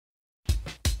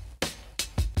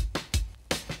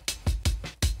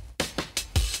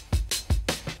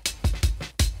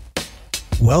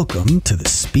Welcome to the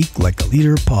Speak Like a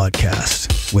Leader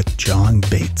podcast with John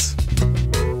Bates.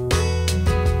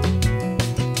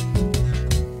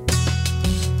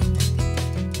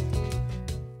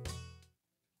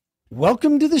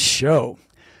 Welcome to the show.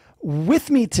 With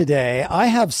me today, I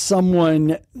have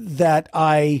someone that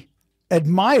I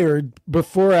admired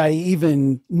before I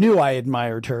even knew I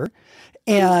admired her.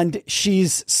 And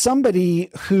she's somebody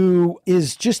who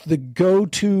is just the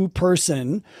go-to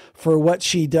person for what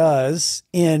she does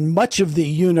in much of the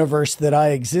universe that I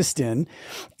exist in.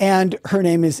 And her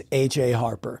name is AJ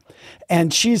Harper.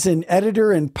 And she's an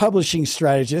editor and publishing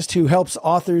strategist who helps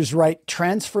authors write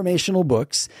transformational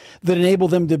books that enable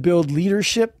them to build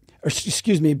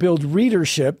build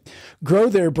readership, grow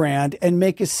their brand, and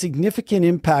make a significant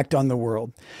impact on the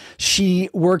world. She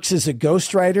works as a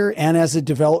ghostwriter and as a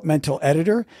developmental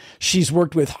editor. She's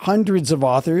worked with hundreds of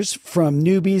authors, from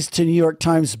newbies to New York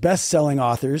Times best-selling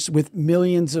authors with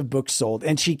millions of books sold.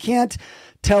 And she can't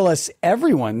tell us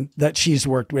everyone that she's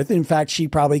worked with. In fact, she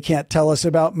probably can't tell us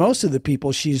about most of the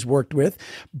people she's worked with.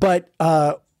 But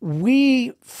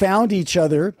we found each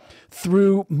other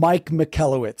through Mike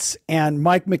Michalowicz, and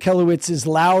Mike Michalowicz is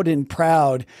loud and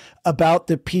proud about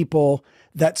the people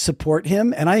that support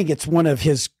him. And I think it's one of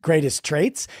his greatest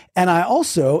traits. And I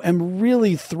also am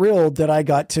really thrilled that I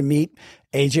got to meet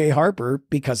AJ Harper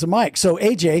because of Mike. So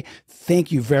AJ,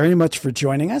 thank you very much for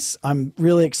joining us. I'm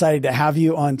really excited to have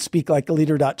you on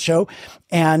speaklikealeader.show.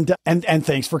 And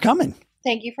thanks for coming.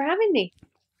 Thank you for having me.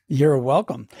 You're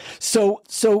welcome. So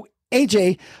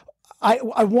AJ,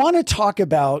 I want to talk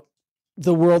about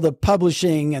the world of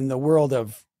publishing and the world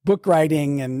of book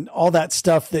writing and all that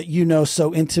stuff that you know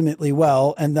so intimately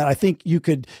well, and that I think you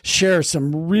could share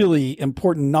some really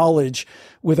important knowledge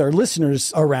with our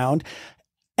listeners around.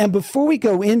 And before we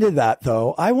go into that,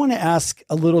 though, I want to ask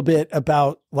a little bit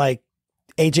about like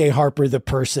AJ Harper, the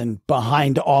person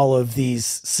behind all of these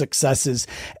successes.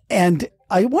 And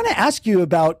I want to ask you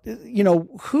about,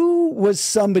 who was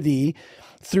somebody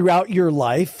throughout your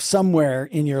life, somewhere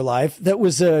in your life, that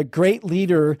was a great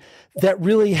leader that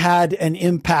really had an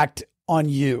impact on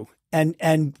you?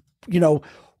 And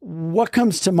what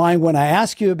comes to mind when I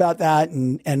ask you about that?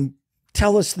 And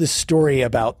tell us the story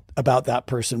about that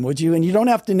person, would you? And you don't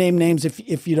have to name names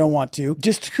if you don't want to.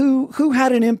 Just who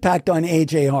had an impact on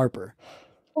AJ Harper?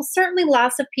 Well, certainly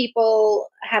lots of people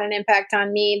had an impact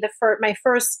on me. My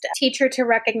first teacher to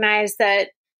recognize that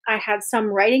I had some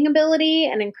writing ability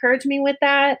and encouraged me with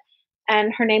that.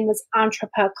 And her name was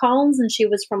Antropa Kalns, and she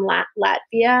was from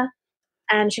Latvia.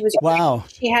 And she was wow.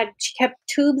 She kept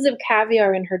tubes of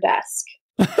caviar in her desk.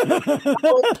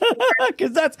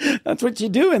 Because that's what you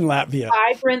do in Latvia.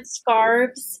 Vibrant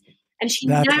scarves. And she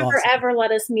never, awesome. Ever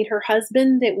let us meet her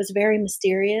husband. It was very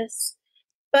mysterious.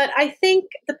 But I think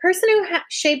the person who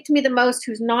shaped me the most,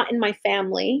 who's not in my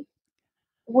family,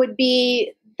 would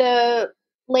be the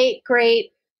late,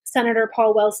 great Senator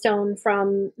Paul Wellstone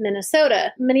from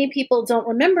Minnesota. Many people don't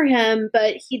remember him,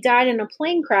 but he died in a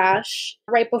plane crash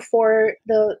right before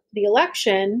the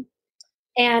election.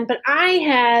 But I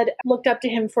had looked up to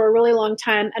him for a really long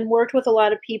time and worked with a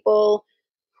lot of people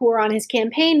who were on his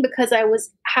campaign because I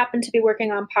happened to be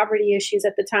working on poverty issues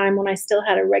at the time when I still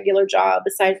had a regular job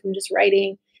aside from just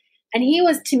writing. And he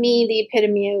was, to me, the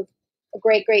epitome of a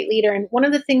great, great leader. And one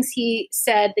of the things he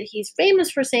said that he's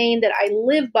famous for saying that I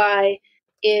live by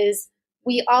is,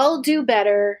 we all do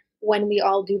better when we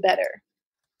all do better.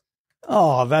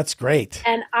 Oh, that's great.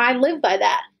 And I live by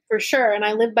that for sure. And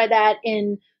I live by that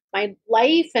in my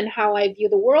life and how I view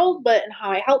the world, and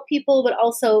how I help people, but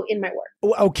also in my work.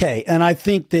 Okay. And I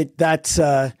think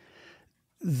that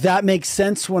makes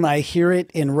sense when I hear it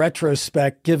in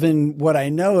retrospect, given what I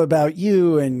know about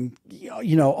you and,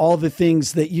 all the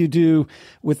things that you do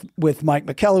with Mike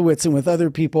Michalowicz and with other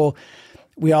people.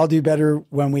 We all do better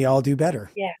when we all do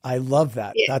better. Yeah. I love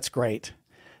that. Yeah. That's great.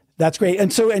 That's great.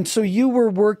 And so you were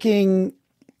working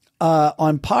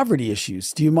on poverty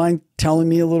issues. Do you mind telling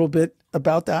me a little bit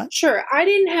about that? Sure. I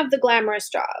didn't have the glamorous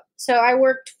job. So I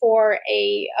worked for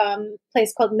a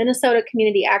place called Minnesota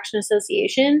Community Action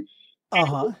Association.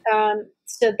 Uh-huh.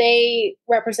 So they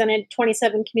represented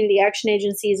 27 community action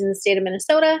agencies in the state of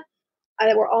Minnesota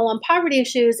that were all on poverty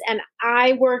issues. And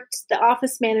I worked the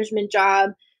office management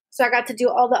job. So I got to do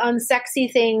all the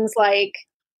unsexy things like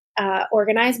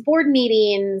organize board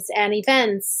meetings and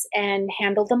events and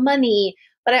handle the money.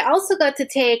 But I also got to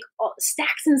take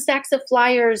stacks and stacks of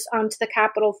flyers onto the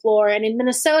Capitol floor. And in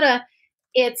Minnesota,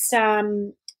 it's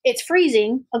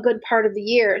freezing a good part of the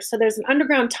year. So there's an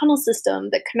underground tunnel system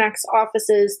that connects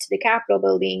offices to the Capitol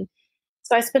building.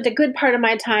 So I spent a good part of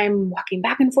my time walking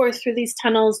back and forth through these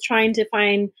tunnels, trying to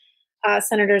find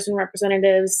senators and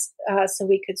representatives so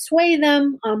we could sway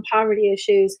them on poverty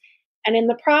issues. And in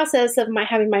the process of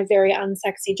having my very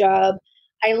unsexy job,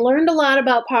 I learned a lot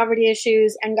about poverty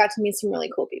issues and got to meet some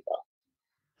really cool people.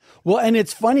 Well, and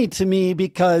it's funny to me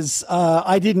because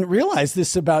I didn't realize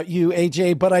this about you,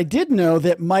 AJ, but I did know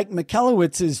that Mike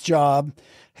Michalowicz's job,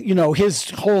 his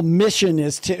whole mission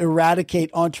is to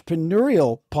eradicate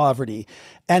entrepreneurial poverty.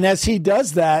 And as he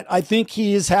does that, I think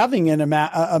he is having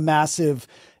a massive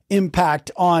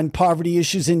impact on poverty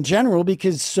issues in general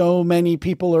because so many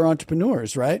people are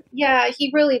entrepreneurs, right? Yeah,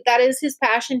 that is his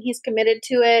passion. He's committed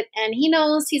to it. And he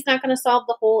knows he's not going to solve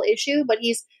the whole issue, but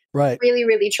he's really,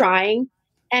 really trying.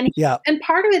 And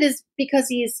part of it is because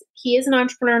he is an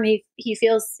entrepreneur and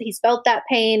he's felt that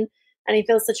pain and he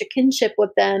feels such a kinship with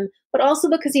them, but also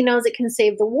because he knows it can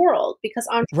save the world because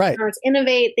entrepreneurs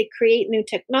innovate, they create new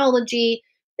technology,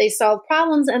 they solve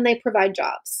problems, and they provide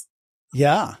jobs.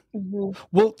 Yeah. Mm-hmm.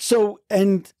 Well, so,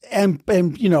 and,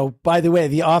 by the way,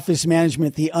 the office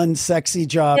management, the unsexy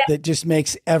job that just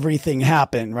makes everything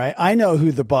happen, right? I know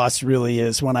who the boss really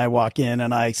is when I walk in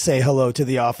and I say hello to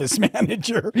the office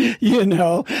manager,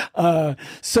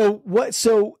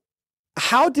 So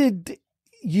how did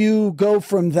you go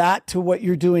from that to what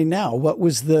you're doing now? What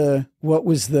was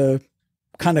the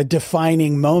kind of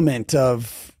defining moment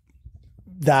of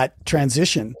that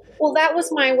transition? Well, that was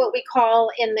what we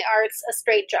call in the arts a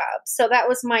straight job. So that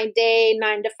was my day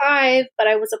 9 to 5, but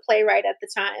I was a playwright at the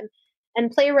time.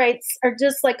 And playwrights are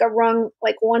just like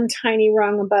one tiny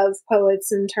rung above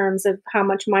poets in terms of how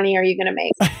much money are you going to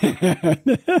make.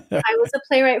 I was a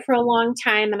playwright for a long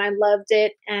time and I loved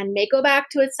it and may go back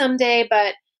to it someday.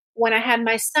 But when I had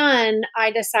my son,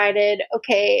 I decided,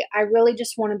 okay, I really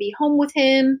just want to be home with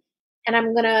him and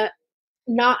I'm going to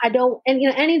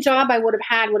any job I would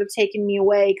have taken me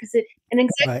away because an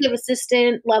executive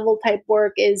assistant level type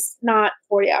work is not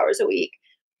 40 hours a week.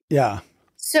 Yeah.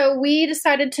 So we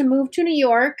decided to move to New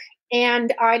York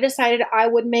and I decided I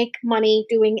would make money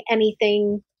doing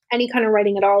anything, any kind of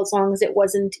writing at all, as long as it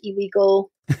wasn't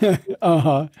illegal.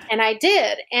 And I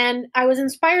did. And I was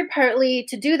inspired partly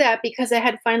to do that because I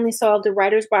had finally solved a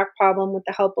writer's block problem with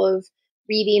the help of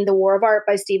reading The War of Art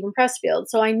by Stephen Pressfield.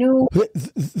 So I knew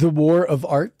The War of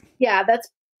Art. Yeah, that's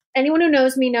anyone who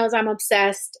knows me knows I'm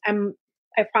obsessed.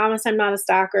 I promise I'm not a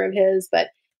stalker of his, but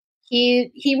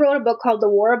he wrote a book called The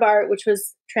War of Art, which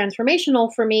was transformational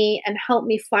for me and helped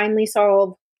me finally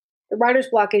solve the writer's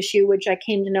block issue, which I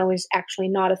came to know is actually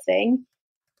not a thing.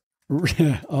 And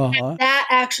that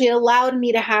actually allowed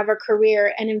me to have a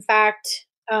career. And in fact,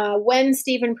 when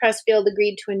Stephen Pressfield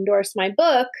agreed to endorse my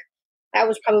book, that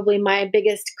was probably my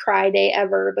biggest cry day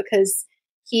ever because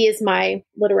he is my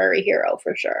literary hero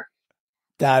for sure.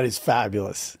 That is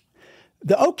fabulous.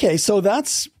 So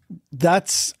that's,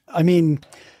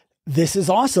 this is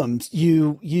awesome.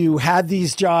 You had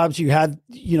these jobs,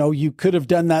 you could have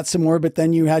done that some more, but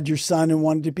then you had your son and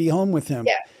wanted to be home with him.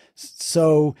 Yeah.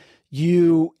 So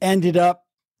you ended up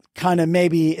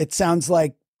maybe it sounds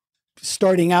like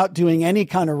starting out doing any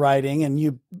kind of writing and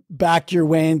you back your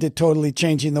way into totally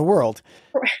changing the world.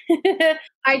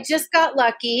 I just got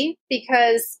lucky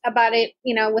because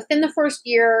within the first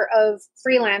year of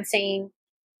freelancing,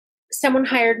 someone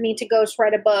hired me to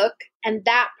ghostwrite a book and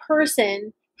that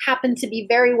person happened to be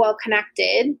very well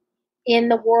connected in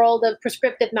the world of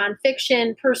prescriptive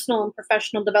nonfiction, personal and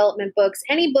professional development books,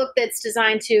 any book that's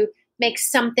designed to make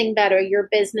something better, your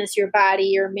business, your body,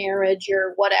 your marriage,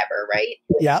 your whatever, right?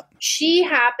 Yeah. She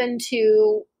happened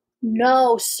to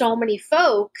know so many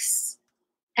folks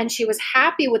and she was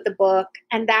happy with the book.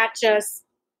 And that just,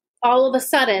 all of a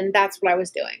sudden, that's what I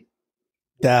was doing.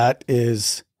 That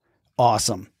is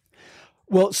awesome.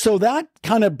 Well, so that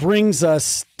kind of brings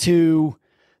us to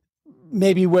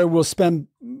maybe where we'll spend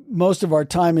most of our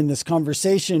time in this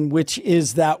conversation, which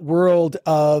is that world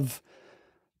of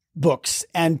books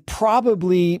and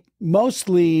probably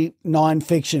mostly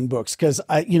nonfiction books. Cause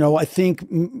I think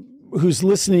who's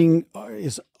listening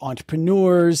is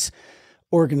entrepreneurs,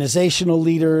 organizational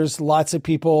leaders, lots of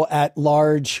people at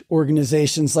large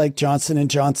organizations like Johnson &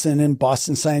 Johnson and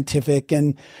Boston Scientific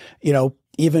and,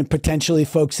 even potentially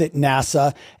folks at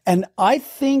NASA. And I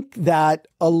think that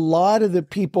a lot of the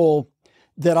people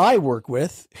that I work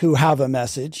with who have a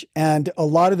message and a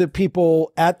lot of the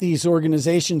people at these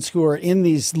organizations who are in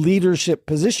these leadership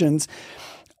positions,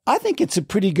 I think it's a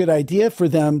pretty good idea for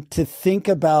them to think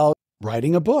about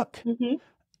writing a book. Mm-hmm.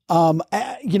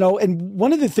 And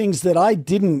one of the things that I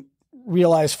didn't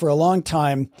realize for a long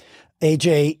time,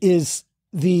 AJ, is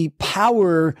the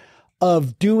power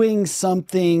of doing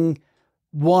something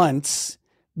once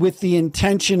with the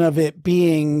intention of it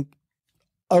being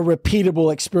a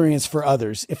repeatable experience for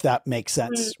others, if that makes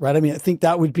sense, right? I mean, I think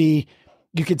that would be,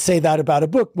 you could say that about a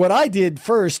book. What I did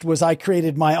first was I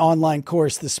created my online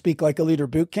course, the Speak Like a Leader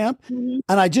Bootcamp.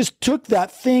 And I just took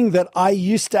that thing that I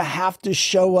used to have to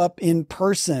show up in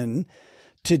person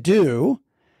to do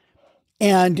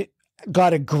and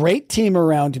got a great team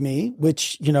around me,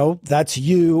 which, you know, that's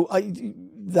you.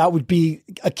 That would be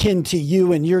akin to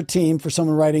you and your team for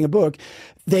someone writing a book.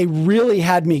 They really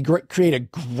had me create a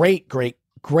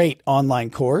great online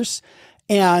course.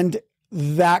 And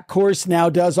that course now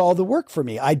does all the work for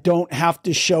me. I don't have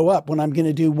to show up when I'm going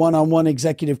to do one-on-one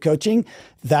executive coaching.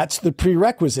 That's the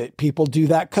prerequisite. People do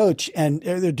that coach and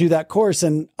do that course.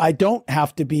 And I don't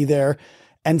have to be there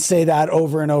and say that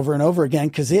over and over and over again,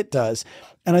 because it does.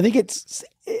 And I think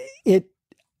it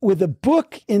with a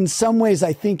book, in some ways,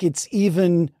 I think it's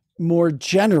even more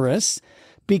generous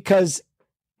because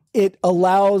it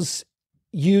allows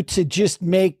you to just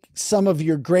make some of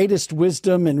your greatest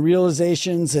wisdom and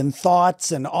realizations and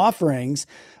thoughts and offerings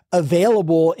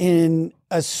available in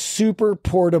a super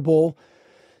portable,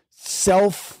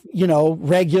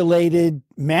 regulated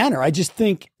manner. I just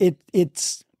think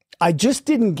I just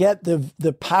didn't get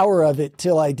the power of it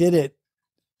till I did it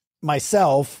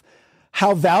myself,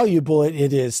 how valuable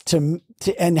it is to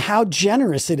and how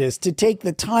generous it is to take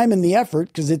the time and the effort,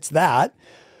 because it's that.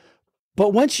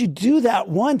 But once you do that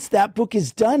once, that book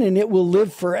is done and it will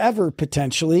live forever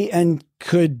potentially and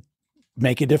could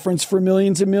make a difference for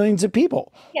millions and millions of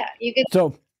people. Yeah, you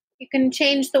can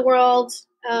change the world.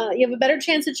 You have a better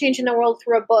chance of changing the world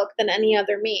through a book than any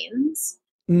other means,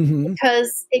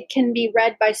 because it can be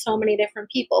read by so many different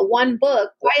people. One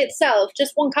book by itself,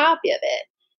 just one copy of it,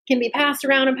 can be passed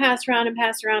around and passed around and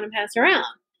passed around and passed around.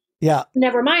 Yeah.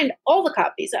 Never mind all the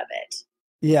copies of it.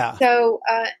 Yeah. So,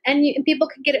 and people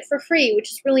can get it for free,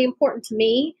 which is really important to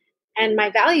me and my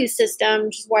value system,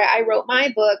 which is why I wrote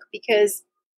my book, because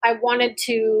I wanted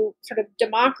to sort of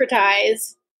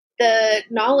democratize the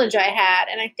knowledge I had.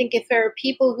 And I think if there are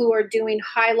people who are doing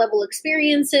high level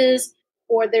experiences,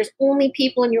 or there's only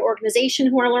people in your organization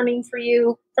who are learning from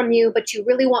you, but you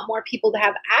really want more people to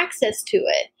have access to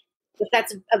it, if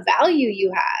that's a value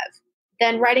you have,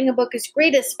 then writing a book is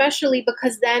great, especially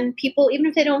because then people, even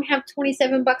if they don't have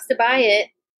 $27 to buy it,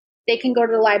 they can go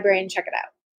to the library and check it out.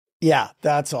 Yeah,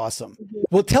 that's awesome.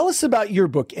 Well, tell us about your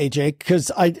book, AJ,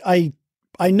 because I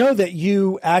know that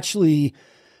you actually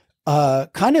I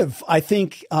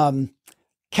think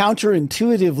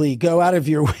counterintuitively go out of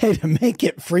your way to make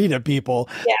it free to people.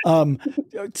 Yeah.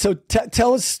 So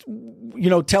tell us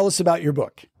about your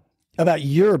book. About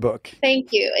your book.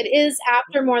 Thank you. It is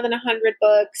after more than 100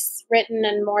 books written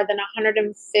and more than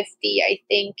 150, I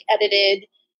think, edited.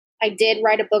 I did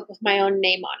write a book with my own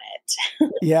name on it.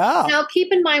 Yeah. Now,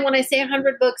 keep in mind, when I say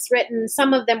 100 books written,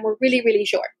 some of them were really, really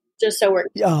short, just so we're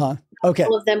okay.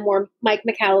 All of them were Mike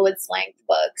Michalowicz length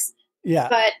books. Yeah.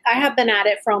 But I have been at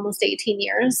it for almost 18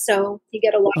 years, so you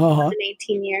get a lot more than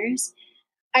 18 years.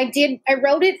 I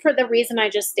wrote it for the reason I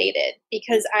just stated,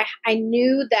 because I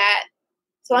knew that.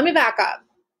 So let me back up.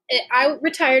 I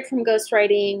retired from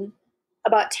ghostwriting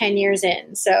about 10 years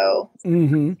in. So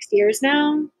 6 years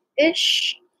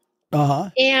now-ish.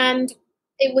 And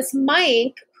it was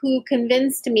Mike who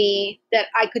convinced me that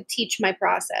I could teach my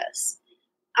process.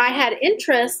 I had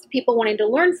interest, people wanting to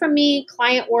learn from me,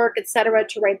 client work, etc.,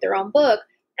 to write their own book.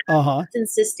 And I was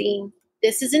insisting,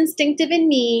 this is instinctive in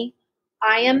me.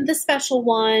 I am the special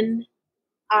one.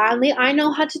 I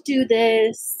know how to do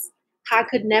this. I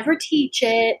could never teach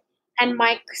it. And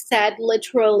Mike said,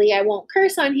 literally, I won't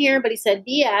curse on here, but he said,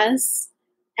 BS.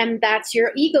 And that's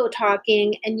your ego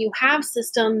talking. And you have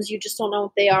systems, you just don't know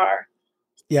what they are.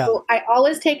 Yeah. So I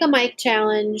always take a Mike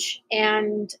challenge,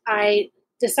 and I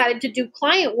decided to do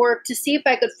client work to see if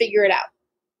I could figure it out.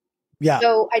 Yeah.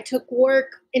 So I took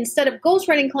work, instead of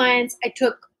ghostwriting clients, I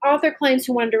took author clients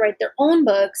who wanted to write their own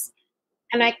books.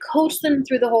 And I coached them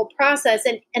through the whole process.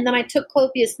 And then I took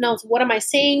copious notes. What am I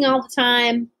saying all the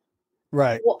time?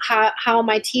 Right. How am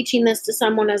I teaching this to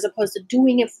someone as opposed to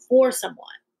doing it for someone?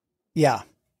 Yeah.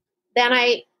 Then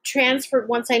I transferred,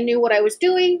 once I knew what I was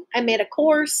doing, I made a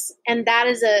course. And that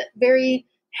is a very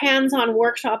hands-on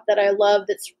workshop that I love,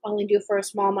 that's only due for a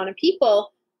small amount of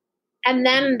people. And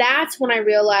then that's when I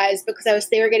realized, because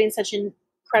they were getting such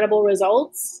incredible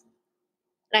results,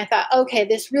 and I thought, okay,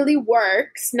 this really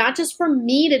works, not just for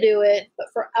me to do it, but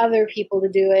for other people to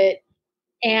do it.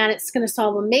 And it's going to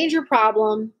solve a major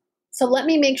problem. So let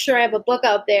me make sure I have a book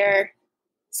out there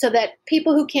so that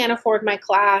people who can't afford my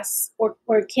class or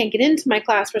can't get into my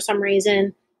class for some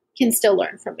reason can still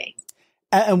learn from me.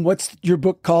 And what's your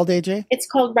book called, AJ? It's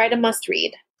called Write a Must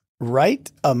Read.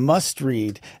 Write a Must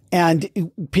Read.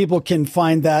 And people can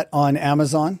find that on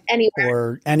Amazon? Anywhere.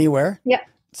 Or anywhere? Yeah.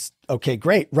 Okay,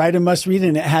 great. Write a Must Read,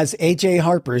 and it has AJ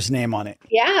Harper's name on it.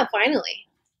 Yeah, finally.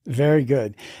 Very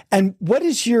good. And what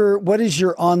is your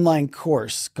online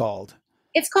course called?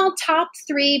 It's called Top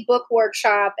 3 Book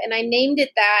Workshop, and I named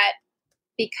it that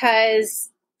because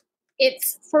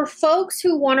it's for folks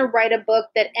who want to write a book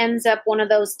that ends up one of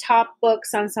those top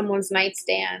books on someone's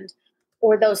nightstand,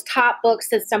 or those top books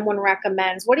that someone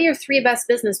recommends. What are your 3 best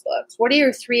business books? What are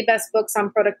your 3 best books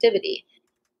on productivity?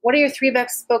 What are your 3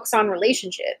 best books on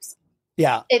relationships?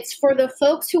 Yeah. It's for the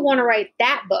folks who want to write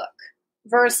that book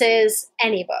versus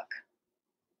any book.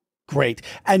 Great.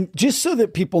 And just so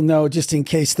that people know, just in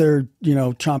case they're,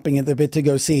 chomping at the bit to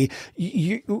go see,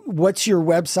 what's your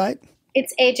website?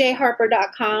 It's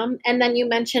ajharper.com. And then you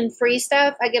mentioned free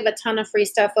stuff. I give a ton of free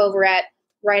stuff over at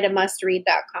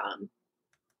writeamustread.com.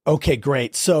 Okay,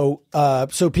 great. So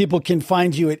people can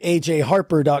find you at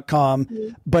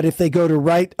ajharper.com, but if they go to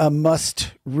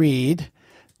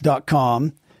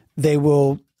writeamustread.com,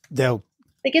 they'll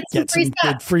get some free some stuff.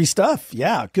 Good free stuff.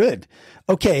 Yeah, good.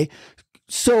 Okay.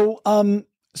 So from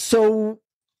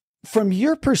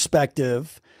your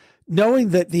perspective, knowing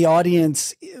that the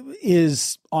audience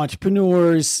is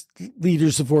entrepreneurs,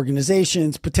 leaders of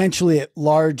organizations, potentially at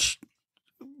large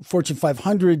Fortune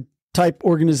 500 type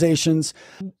organizations,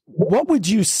 what would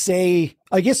you say?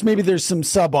 I guess maybe there's some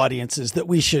sub audiences that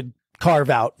we should carve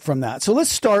out from that. So let's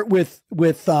start with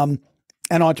an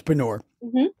entrepreneur.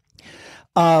 Mm-hmm.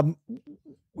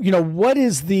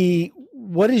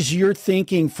 What is your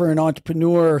thinking for an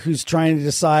entrepreneur who's trying to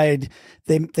decide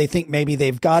they think maybe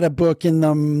they've got a book in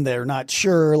them, they're not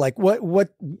sure, like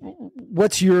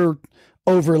what's your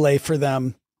overlay for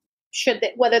them?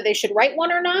 Whether they should write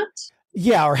one or not?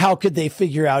 Yeah. Or how could they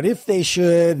figure out if they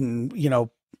should, and,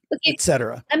 et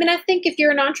cetera. I mean, I think if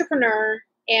you're an entrepreneur,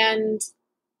 and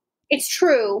it's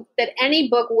true that any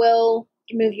book will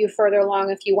move you further along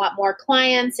if you want more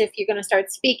clients, if you're going to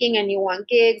start speaking and you want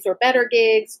gigs or better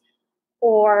gigs,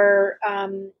 or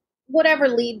whatever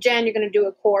lead gen, you're going to do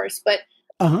a course. But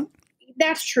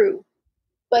that's true.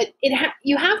 But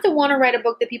you have to want to write a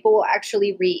book that people will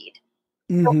actually read.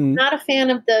 Mm-hmm. So I'm not a fan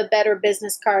of the better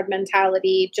business card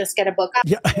mentality, just get a book out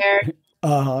there.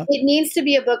 It needs to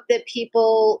be a book that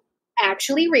people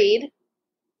actually read,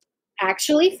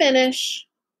 actually finish,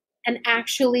 and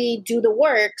actually do the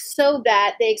work so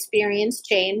that they experience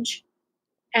change,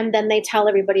 and then they tell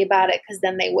everybody about it, because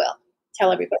then they will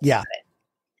tell everybody about it.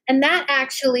 And that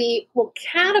actually will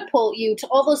catapult you to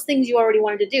all those things you already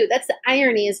wanted to do. That's the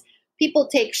irony, is people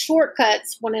take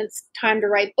shortcuts when it's time to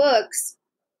write books,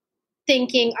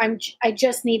 thinking I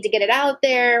just need to get it out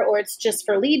there, or it's just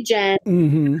for lead gen.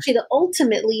 Mm-hmm. Actually, the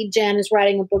ultimate lead gen is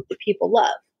writing a book that people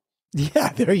love.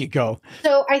 Yeah, there you go.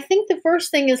 So I think the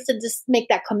first thing is to just make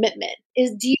that commitment.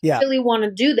 Do you really want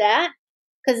to do that?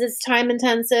 Because it's time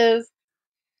intensive.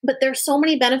 But there's so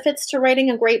many benefits to writing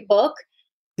a great book.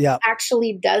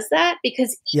 Actually does that,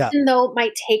 because even though it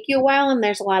might take you a while, and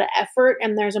there's a lot of effort,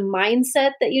 and there's a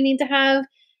mindset that you need to have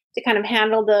to kind of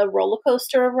handle the roller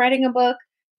coaster of writing a book,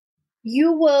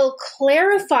 you will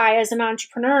clarify as an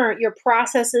entrepreneur your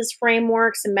processes,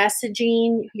 frameworks,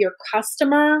 messaging, your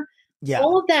customer.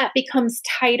 All of that becomes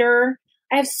tighter.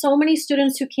 I have so many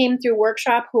students who came through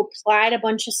workshop who applied a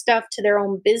bunch of stuff to their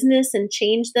own business and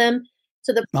changed them.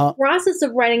 So the process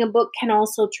of writing a book can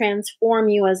also transform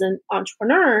you as an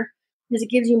entrepreneur, because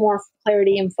it gives you more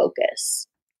clarity and focus.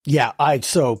 Yeah,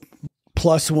 so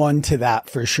 +1 to that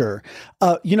for sure.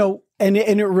 And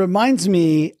it reminds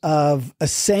me of a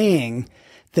saying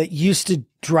that used to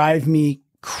drive me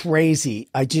crazy.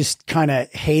 I just kind of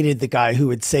hated the guy who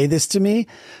would say this to me,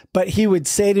 but he would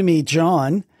say to me,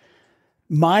 John,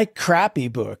 my crappy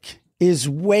book is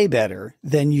way better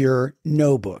than your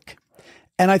no book.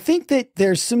 And I think that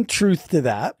there's some truth to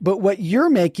that. But what you're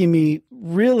making me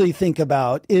really think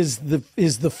about is the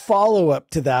follow-up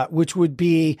to that, which would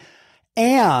be,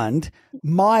 and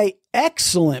my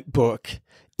excellent book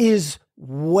is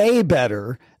way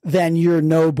better than your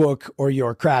no book or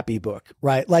your crappy book,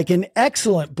 right? Like an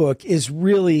excellent book is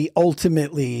really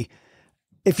ultimately,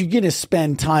 if you're going to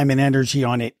spend time and energy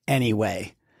on it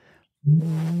anyway,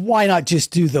 why not just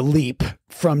do the leap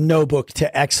from no book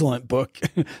to excellent book?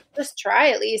 Just try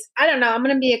at least. I don't know. I'm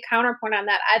going to be a counterpoint on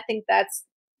that. I think that's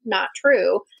not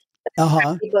true. The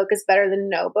crappy book is better than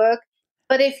no book.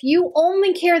 But if you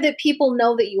only care that people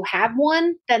know that you have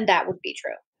one, then that would be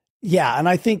true. Yeah. And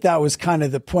I think that was kind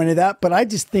of the point of that. But I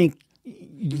just think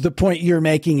the point you're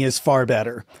making is far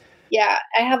better. Yeah.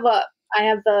 I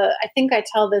think I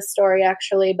tell this story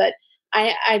actually, but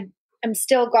I am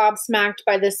still gobsmacked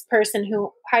by this person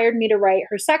who hired me to write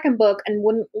her second book and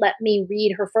wouldn't let me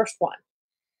read her first one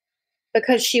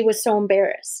because she was so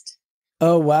embarrassed.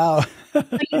 Oh, wow.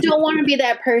 But you don't want to be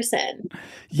that person.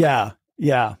 Yeah.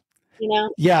 Yeah. You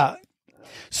know? Yeah.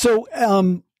 So,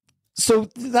 so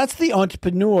that's the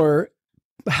entrepreneur.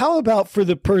 How about for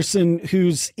the person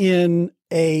who's in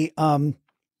a, I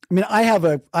mean, I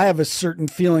have a certain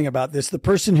feeling about this. The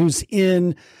person who's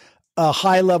in a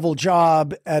high level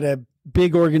job at a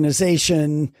big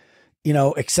organization, you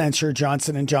know, Accenture,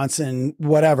 Johnson & Johnson,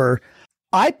 whatever.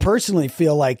 I personally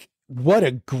feel like what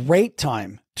a great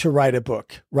time to write a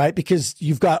book, right? Because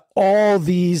you've got all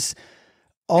this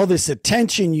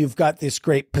attention, you've got this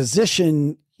great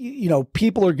position, you know,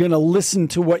 people are going to listen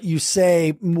to what you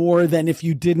say more than if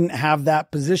you didn't have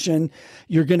that position.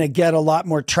 You're going to get a lot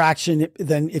more traction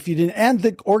than if you didn't. And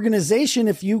the organization,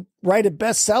 if you write a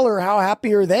bestseller, how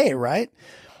happy are they, right?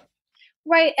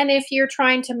 Right. And if you're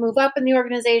trying to move up in the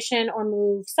organization or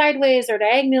move sideways or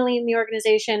diagonally in the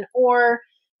organization, or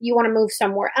you want to move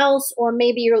somewhere else, or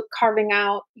maybe you're carving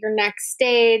out your next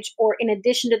stage, or in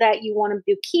addition to that, you want to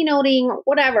do keynoting or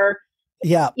whatever.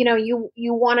 Yeah. You know, you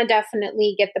want to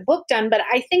definitely get the book done. But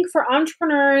I think for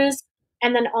entrepreneurs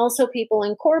and then also people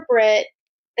in corporate,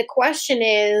 the question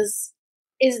is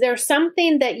there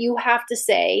something that you have to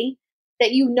say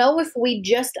that, you know, if we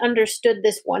just understood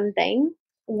this one thing,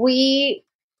 the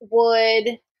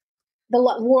world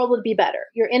would be better.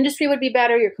 Your industry would be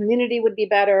better. Your community would be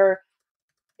better.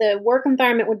 The work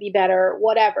environment would be better,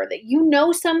 whatever, that you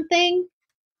know something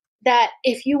that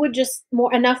if you would just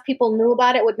enough people knew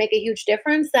about it would make a huge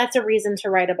difference. That's a reason to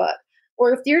write a book.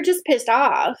 Or if you're just pissed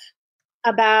off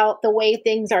about the way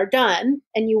things are done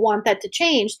and you want that to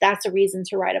change, that's a reason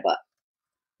to write a book.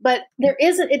 But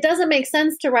it doesn't make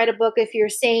sense to write a book if you're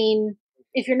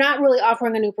not really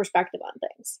offering a new perspective on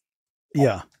things.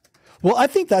 Yeah. Well, I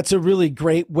think that's a really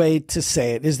great way to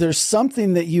say it. Is there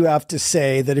something that you have to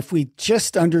say that if we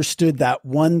just understood that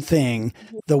one thing,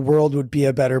 the world would be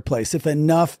a better place? If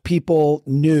enough people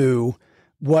knew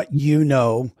what you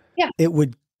know, it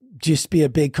would just be a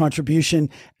big contribution.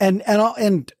 And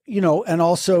you know, and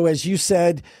also, as you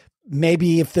said,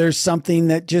 maybe if there's something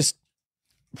that just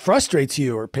frustrates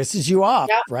you or pisses you off,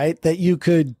 right, that you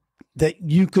could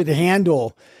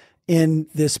handle in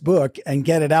this book and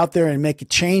get it out there and make a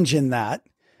change in that.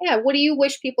 Yeah. What do you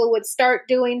wish people would start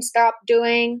doing, stop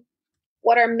doing?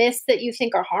 What are myths that you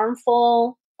think are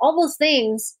harmful? All those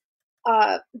things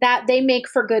that they make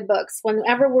for good books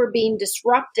whenever we're being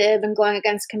disruptive and going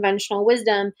against conventional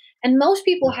wisdom. And most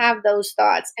people have those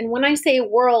thoughts. And when I say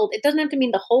world, it doesn't have to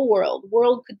mean the whole world.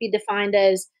 World could be defined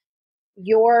as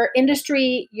your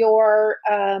industry, your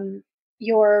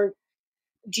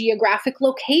geographic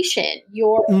location,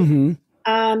 your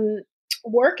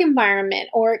work environment,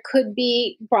 or it could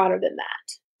be broader than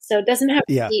that. So it doesn't have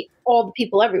to be all the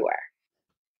people everywhere.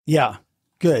 Yeah,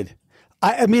 good.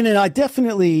 I mean, and I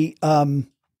definitely,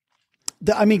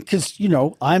 because, you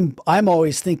know, I'm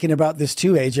always thinking about this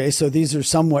too, AJ. So these are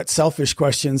somewhat selfish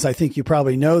questions. I think you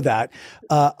probably know that.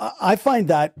 I find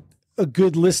that a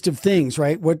good list of things,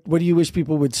 right? What do you wish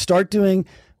people would start doing?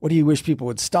 What do you wish people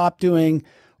would stop doing?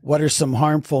 What are some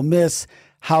harmful myths?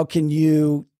 How can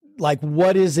you,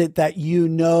 what is it that you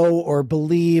know or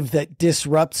believe that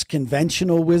disrupts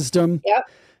conventional wisdom? Yep.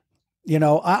 You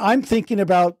know, I'm thinking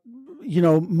about, you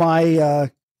know,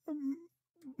 my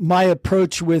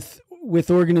approach with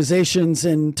organizations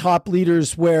and top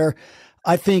leaders, where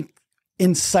I think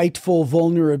insightful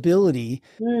vulnerability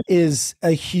is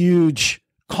a huge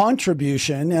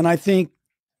contribution. And I think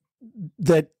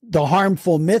that the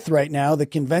harmful myth right now, the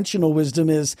conventional wisdom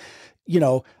is, you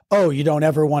know, oh, you don't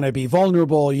ever want to be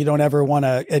vulnerable. You don't ever want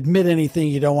to admit anything.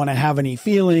 You don't want to have any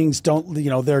feelings.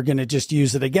 They're going to just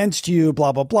use it against you,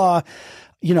 blah, blah, blah.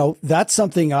 You know, that's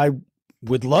something I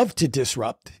would love to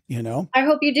disrupt, you know? I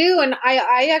hope you do. And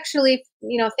I actually,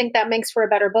 think that makes for a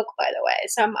better book, by the way.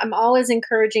 So I'm always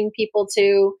encouraging people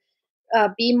to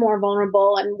be more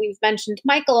vulnerable. And we've mentioned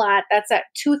Mike a lot. That's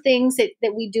two things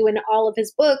that we do in all of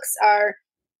his books are,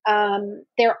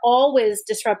 they're always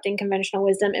disrupting conventional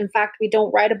wisdom. In fact, we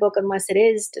don't write a book unless it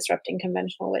is disrupting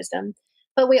conventional wisdom.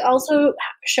 But we also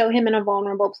show him in a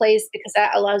vulnerable place because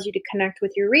that allows you to connect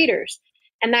with your readers.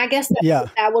 And I guess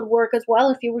that would work as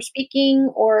well if you were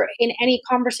speaking or in any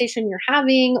conversation you're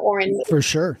having or for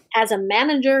sure as a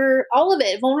manager, all of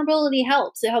it. Vulnerability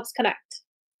helps. It helps connect.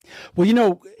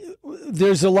 Well,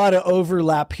 there's a lot of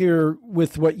overlap here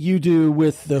with what you do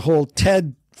with the whole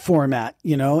TED format,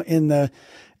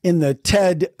 in the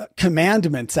TED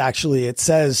commandments. Actually, it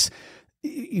says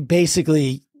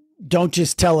basically don't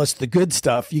just tell us the good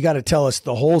stuff. You got to tell us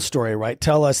the whole story, right?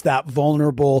 Tell us that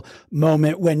vulnerable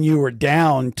moment when you were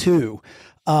down too.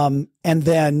 And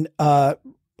then I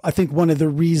think one of the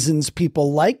reasons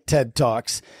people like TED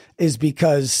Talks is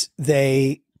because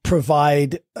they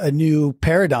provide a new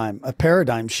paradigm, a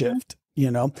paradigm shift, you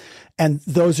know, and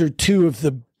those are two of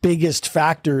the biggest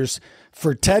factors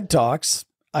for TED Talks.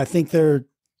 I think they're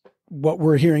what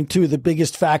we're hearing, two of the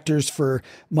biggest factors for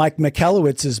Mike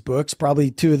Michalowicz's books,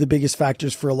 probably two of the biggest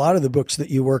factors for a lot of the books that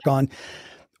you work on,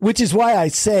 which is why I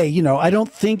say, you know, I don't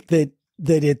think that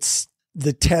it's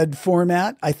the TED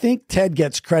format. I think TED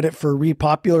gets credit for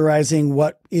repopularizing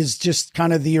what is just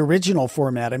kind of the original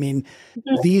format. I mean,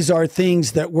 these are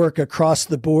things that work across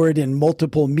the board in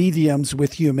multiple mediums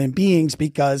with human beings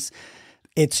because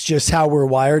it's just how we're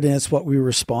wired and it's what we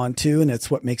respond to and it's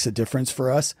what makes a difference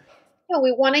for us.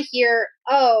 We want to hear,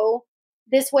 oh,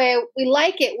 this way. We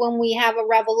like it when we have a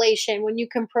revelation, when you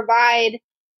can provide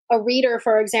a reader,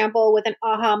 for example, with an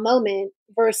aha moment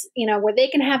versus, you know, where they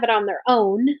can have it on their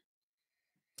own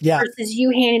versus you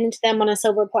handing it to them on a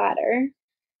silver platter.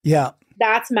 Yeah.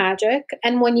 That's magic.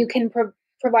 And when you can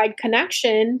provide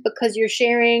connection because you're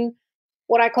sharing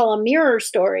what I call a mirror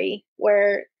story,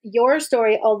 where your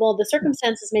story, although the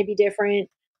circumstances may be different,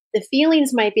 the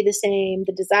feelings might be the same,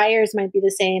 the desires might be the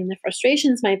same, the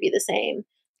frustrations might be the same,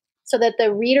 so that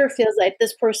the reader feels like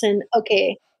this person,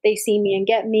 okay, they see me and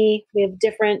get me. We have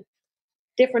different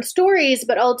stories,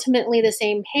 but ultimately the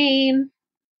same pain.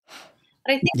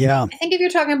 But I think if you're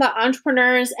talking about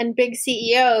entrepreneurs and big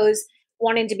CEOs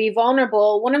wanting to be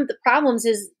vulnerable, one of the problems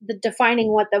is the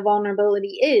defining what the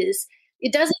vulnerability is.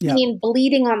 It doesn't mean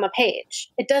bleeding on the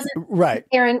page. It doesn't mean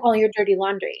airing all your dirty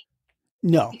laundry.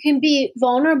 No. You can be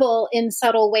vulnerable in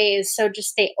subtle ways. So just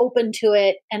stay open to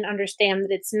it and understand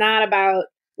that it's not about,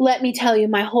 let me tell you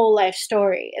my whole life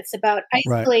story. It's about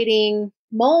isolating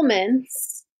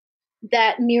moments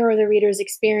that mirror the reader's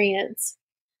experience.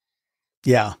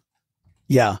 Yeah.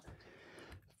 Yeah.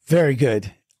 Very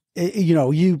good. You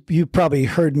know, you probably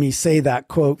heard me say that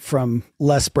quote from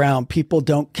Les Brown. People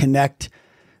don't connect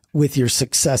with your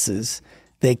successes.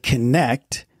 They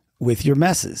connect with your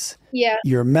messes. Yeah.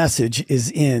 Your message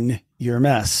is in your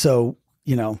mess. So,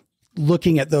 you know,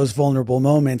 looking at those vulnerable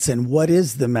moments and what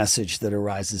is the message that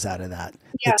arises out of that?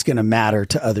 Yeah. It's going to matter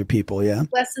to other people. Yeah.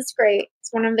 Les is great.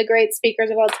 It's one of the great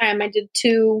speakers of all time. I did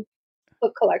 2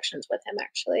 book collections with him,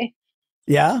 actually.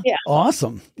 Yeah. Yeah.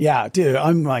 Awesome. Yeah, dude.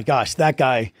 Oh my gosh, that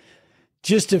guy,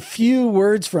 just a few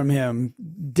words from him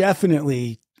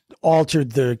definitely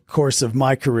altered the course of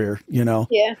my career. You know,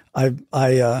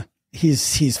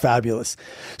 he's fabulous.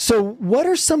 So what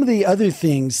are some of the other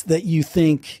things that you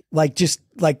think, like, just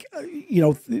like, you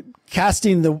know,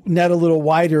 casting the net a little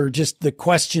wider, just the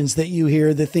questions that you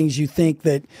hear, the things you think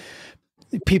that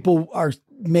people are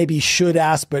maybe should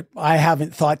ask, but I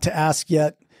haven't thought to ask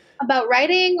yet? About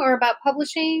writing or about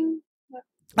publishing?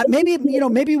 Maybe, you know,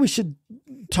 maybe we should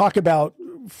talk about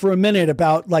for a minute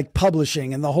about like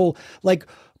publishing and the whole, like,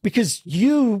 because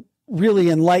you really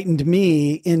enlightened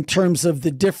me in terms of the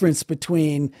difference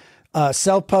between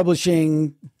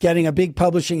self-publishing, getting a big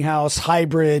publishing house,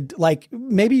 hybrid. Like,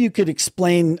 maybe you could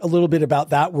explain a little bit about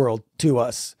that world to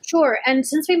us. Sure. And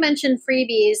since we mentioned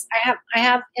freebies, I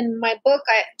have in my book,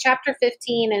 chapter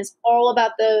 15 is all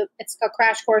about it's a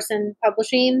crash course in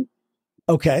publishing.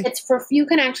 Okay. You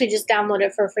can actually just download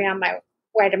it for free on my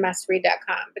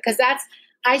writemustread.com because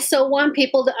I so want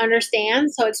people to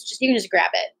understand. So it's just, you can just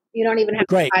grab it. You don't even have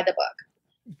to buy the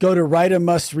book. Go to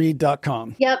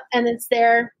writemustread.com. Yep. And it's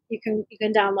there. You can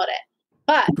download it.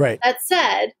 But that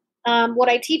said, what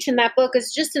I teach in that book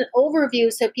is just an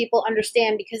overview so people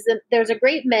understand, because there's a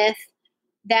great myth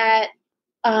that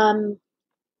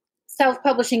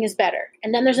self-publishing is better.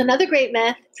 And then there's another great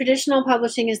myth, traditional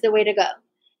publishing is the way to go.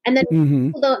 And then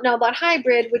people don't know about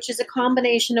hybrid, which is a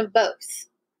combination of both.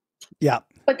 Yeah.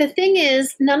 But the thing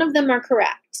is, none of them are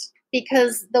correct,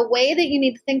 because the way that you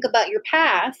need to think about your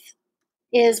path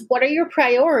is, what are your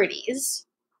priorities?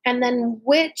 And then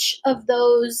which of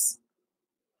those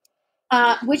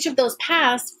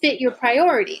paths fit your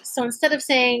priorities? So instead of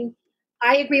saying,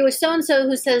 I agree with so-and-so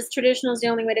who says traditional is the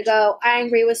only way to go, I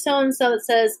agree with so-and-so that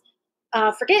says,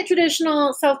 forget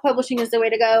traditional, self-publishing is the way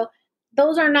to go.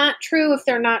 Those are not true if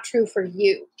they're not true for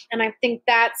you. And I think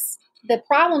that's the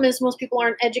problem, is most people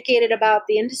aren't educated about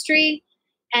the industry,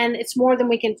 and it's more than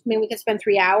we can spend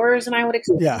 3 hours, and I would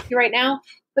explain to you right now.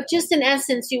 But just in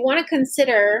essence, you want to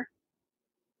consider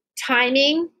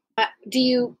timing.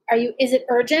 Is it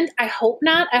urgent? I hope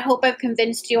not. I hope I've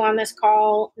convinced you on this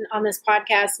call, on this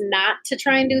podcast, not to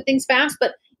try and do things fast.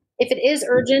 But If it is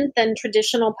urgent, then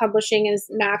traditional publishing is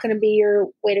not going to be your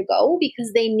way to go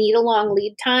because they need a long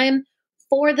lead time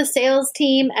for the sales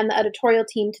team and the editorial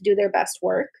team to do their best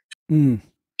work. Mm.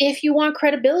 If you want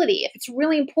credibility, if it's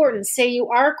really important, say you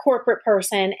are a corporate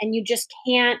person and you just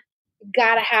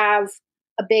got to have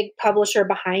a big publisher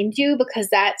behind you because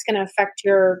that's going to affect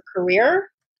your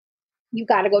career, you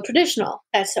got to go traditional.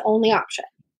 That's the only option.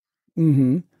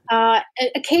 Mm-hmm.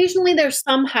 Occasionally, there's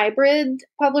some hybrid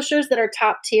publishers that are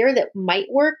top tier that might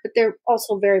work, but they're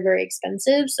also very, very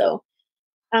expensive. So,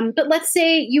 but let's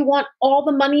say you want all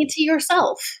the money to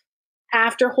yourself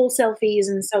after wholesale fees,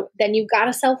 and so then you've got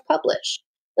to self-publish.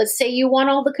 Let's say you want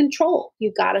all the control,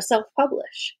 you've got to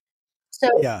self-publish. So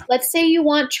let's say you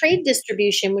want trade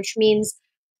distribution, which means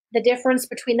the difference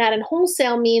between that and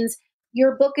wholesale means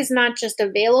your book is not just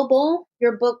available.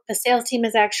 Your book, the sales team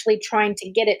is actually trying to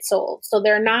get it sold. So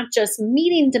they're not just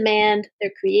meeting demand,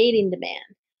 they're creating demand.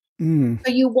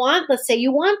 So let's say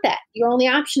you want that. Your only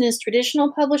option is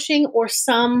traditional publishing or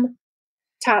some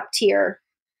top tier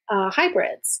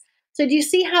hybrids. So do you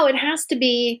see how it has to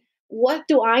be, what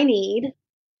do I need?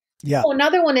 Yeah. Oh,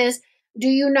 another one is, do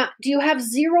you have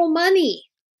zero money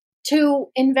to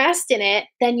invest in it?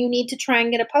 Then you need to try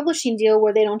and get a publishing deal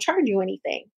where they don't charge you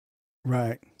anything.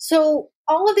 Right. So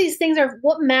all of these things are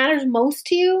what matters most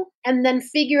to you, and then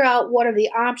figure out what are the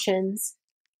options,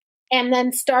 and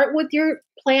then start with your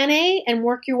plan A and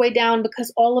work your way down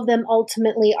because all of them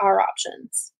ultimately are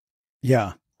options.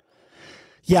 Yeah.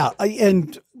 Yeah.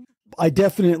 I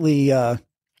definitely, I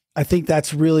think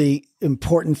that's really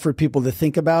important for people to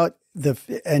think about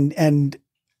and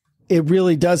it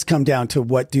really does come down to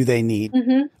what do they need.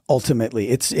 Mm-hmm. Ultimately.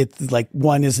 It's like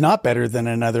one is not better than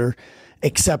another,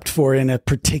 except for in a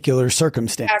particular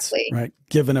circumstance, exactly. Right?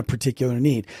 Given a particular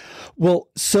need. Well,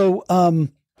 so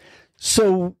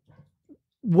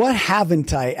what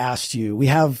haven't I asked you? We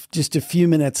have just a few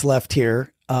minutes left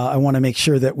here. I want to make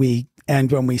sure that we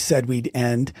end when we said we'd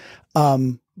end.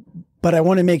 But I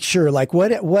want to make sure, like,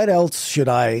 what else should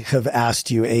I have asked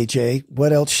you, AJ?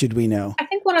 What else should we know? I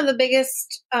think one of the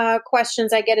biggest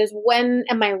questions I get is, when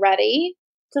am I ready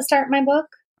to start my book?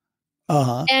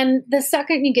 Uh-huh. And the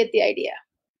second you get the idea,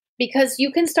 because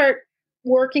you can start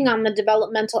working on the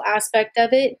developmental aspect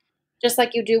of it, just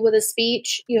like you do with a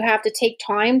speech. You have to take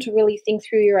time to really think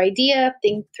through your idea,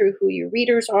 think through who your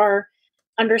readers are,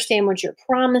 understand what you're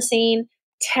promising,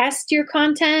 test your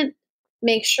content,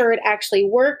 make sure it actually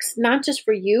works, not just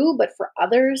for you, but for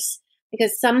others.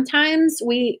 Because sometimes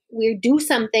we do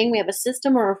something, we have a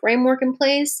system or a framework in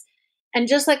place. And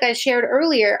just like I shared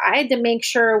earlier, I had to make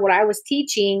sure what I was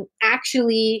teaching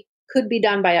actually could be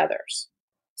done by others.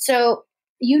 So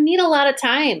you need a lot of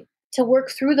time to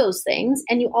work through those things.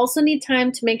 And you also need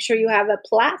time to make sure you have a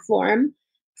platform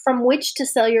from which to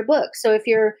sell your book. So if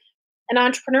you're an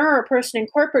entrepreneur or a person in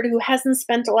corporate who hasn't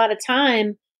spent a lot of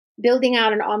time building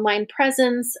out an online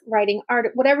presence, writing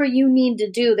art, whatever you need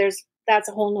to do, that's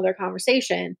a whole nother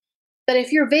conversation. But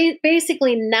if you're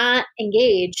basically not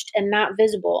engaged and not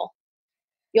visible,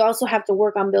 you also have to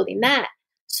work on building that.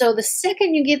 So the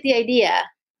second you get the idea,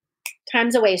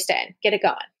 time's a wasted. Get it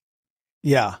going.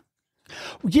 Yeah.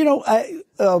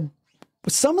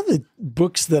 Some of the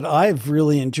books that I've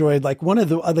really enjoyed, like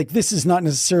this is not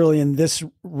necessarily in this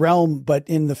realm, but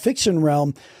in the fiction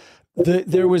realm,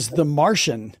 there was The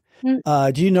Martian.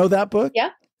 Do you know that book? Yeah.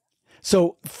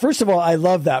 So first of all, I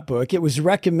love that book. It was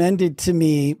recommended to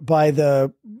me by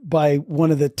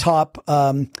one of the top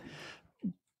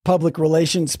public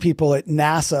relations people at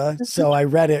NASA. Mm-hmm. So I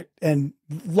read it, and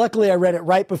luckily I read it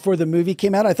right before the movie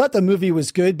came out. I thought the movie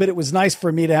was good, but it was nice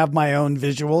for me to have my own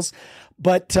visuals.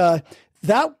 But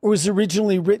that was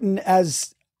originally written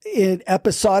as an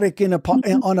episodic on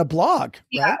a blog.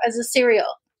 Yeah, right? As a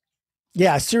serial.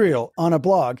 Yeah, serial on a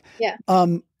blog. Yeah.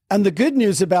 And the good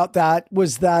news about that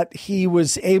was that he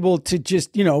was able to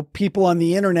just, people on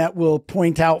the internet will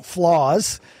point out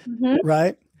flaws, mm-hmm.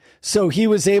 right? So he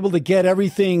was able to get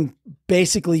everything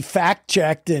basically fact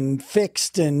checked and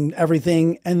fixed and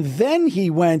everything. And then he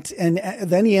went and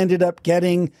then he ended up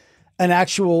getting an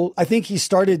actual, I think he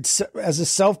started as a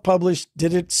self-published,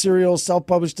 did it serial,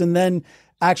 self-published, and then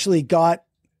actually got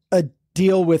a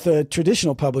deal with a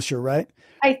traditional publisher, right?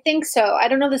 I think so. I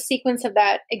don't know the sequence of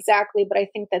that exactly, but I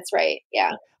think that's right.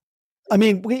 Yeah. I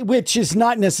mean, which is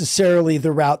not necessarily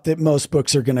the route that most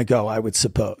books are going to go, I would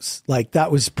suppose. Like,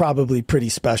 that was probably pretty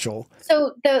special.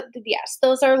 So yes,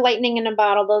 those are lightning in a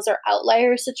bottle. Those are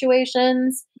outlier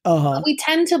situations. Uh-huh. We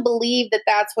tend to believe that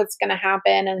that's what's going to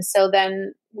happen. And so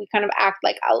then we kind of act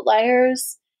like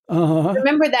outliers. Uh-huh.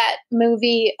 Remember that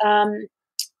movie, I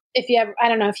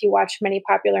don't know if you watch many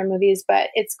popular movies, but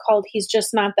it's called He's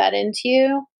Just Not That Into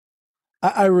You.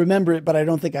 I remember it, but I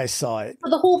don't think I saw it. So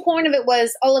the whole point of it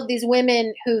was all of these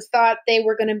women who thought they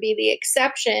were going to be the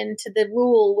exception to the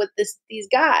rule with these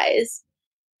guys,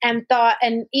 and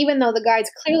even though the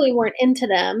guys clearly weren't into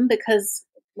them, because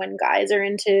when guys are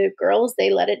into girls,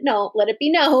 they let it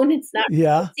be known. It's not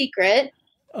a secret.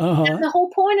 And the whole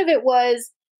point of it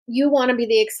was, you want to be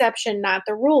the exception, not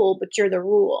the rule, but you're the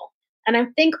rule. And I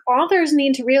think authors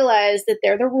need to realize that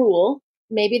they're the rule.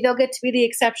 Maybe they'll get to be the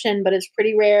exception, but it's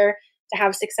pretty rare to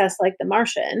have success like The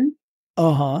Martian.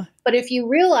 But if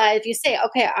you say,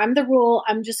 okay, I'm the rule,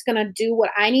 I'm just going to do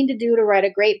what I need to do to write a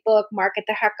great book, market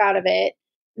the heck out of it,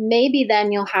 maybe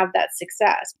then you'll have that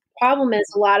success. Problem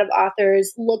is, a lot of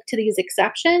authors look to these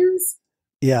exceptions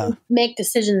and make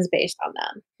decisions based on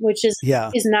them, which is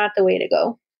not the way to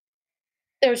go.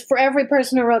 For every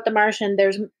person who wrote The Martian,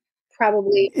 there's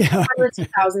probably hundreds of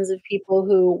thousands of people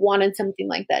who wanted something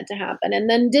like that to happen and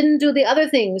then didn't do the other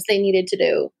things they needed to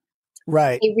do.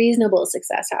 Right. A reasonable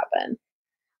success happen.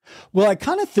 Well, I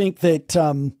kind of think that,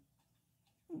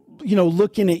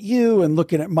 looking at you and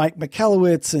looking at Mike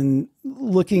Michalowicz and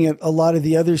looking at a lot of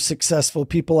the other successful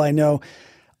people I know,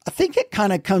 I think it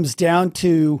kind of comes down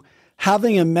to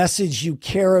having a message you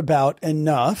care about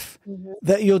enough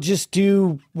that you'll just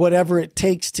do whatever it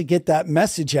takes to get that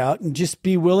message out and just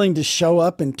be willing to show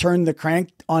up and turn the crank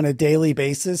on a daily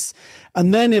basis.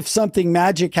 And then if something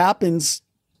magic happens,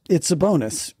 it's a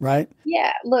bonus, right?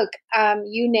 Yeah. Look,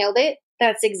 you nailed it.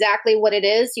 That's exactly what it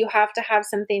is. You have to have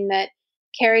something that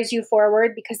carries you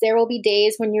forward, because there will be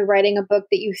days when you're writing a book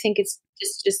that you think it's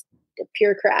just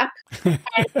pure crap. And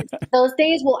those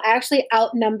days will actually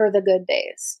outnumber the good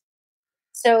days.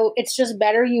 So it's just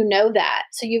better that.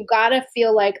 So you've got to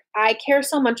feel like, I care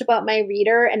so much about my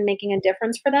reader and making a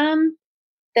difference for them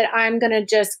that I'm going to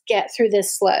just get through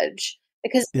this sludge,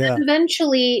 because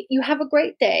eventually you have a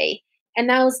great day. And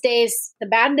those days, the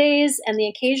bad days and the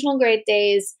occasional great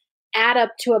days, add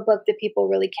up to a book that people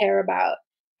really care about.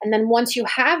 And then once you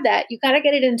have that, you got to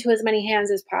get it into as many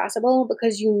hands as possible,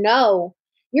 because you're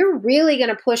really going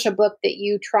to push a book that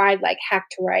you tried like heck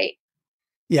to write.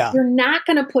 Yeah. You're not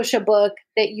going to push a book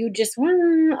that you just,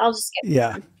 I'll just get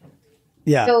done.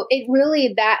 Yeah. So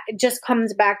that just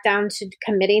comes back down to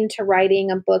committing to writing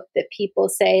a book that people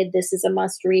say, this is a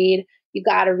must read. You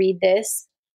got to read this.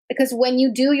 Because when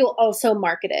you do, you'll also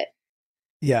market it.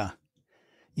 Yeah.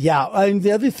 Yeah. And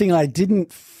the other thing I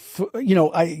didn't,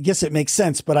 I guess it makes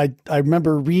sense, but I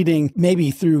remember reading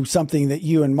maybe through something that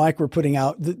you and Mike were putting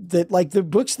out that like the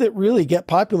books that really get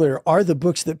popular are the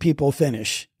books that people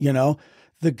finish,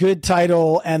 the good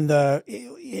title and the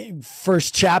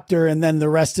first chapter, and then the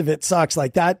rest of it sucks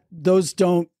like that.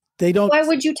 They don't. Why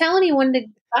would you tell anyone to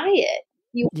buy it?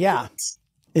 Won't.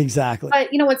 Exactly. But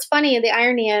what's funny, the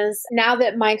irony is, now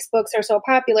that Mike's books are so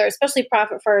popular, especially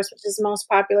Profit First, which is the most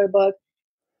popular book,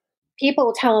 people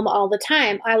will tell him all the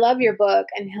time, I love your book.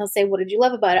 And he'll say, what did you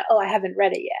love about it? Oh, I haven't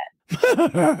read it yet.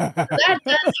 That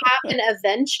does happen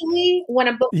eventually when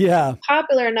a book is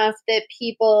popular enough that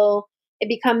it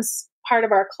becomes part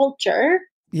of our culture.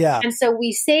 Yeah. And so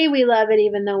we say we love it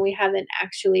even though we haven't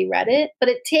actually read it. But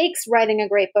it takes writing a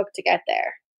great book to get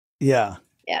there. Yeah.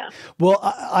 Yeah. Well,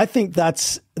 I think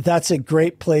that's a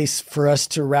great place for us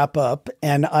to wrap up.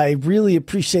 And I really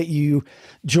appreciate you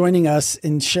joining us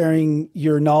and sharing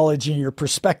your knowledge and your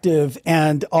perspective.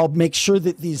 And I'll make sure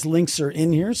that these links are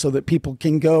in here so that people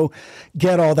can go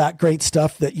get all that great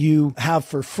stuff that you have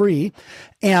for free.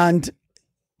 And,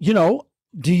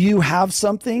 do you have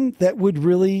something that would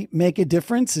really make a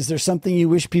difference? Is there something you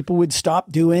wish people would stop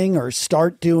doing or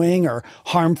start doing, or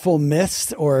harmful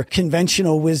myths or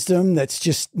conventional wisdom that's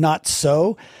just not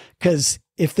so? Because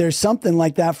if there's something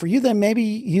like that for you, then maybe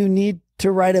you need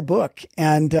to write a book.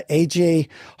 And AJ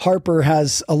Harper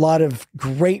has a lot of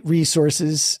great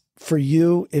resources for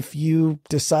you if you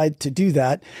decide to do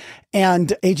that.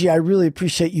 And AJ, I really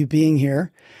appreciate you being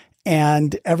here.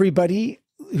 And everybody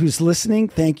who's listening,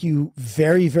 thank you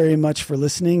very, very much for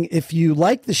listening. If you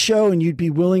like the show and you'd be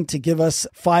willing to give us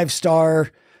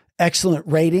 5-star excellent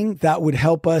rating, that would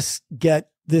help us get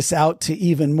this out to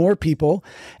even more people.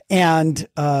 And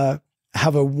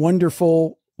have a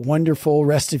wonderful, wonderful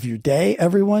rest of your day,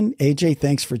 everyone. AJ,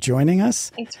 thanks for joining us.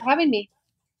 Thanks for having me.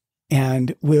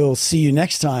 And we'll see you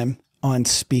next time on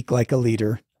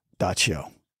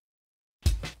speaklikealeader.show.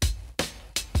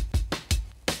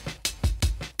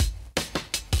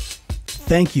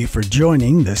 Thank you for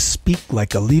joining the Speak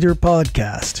Like a Leader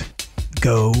podcast.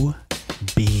 Go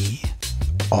be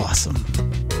awesome.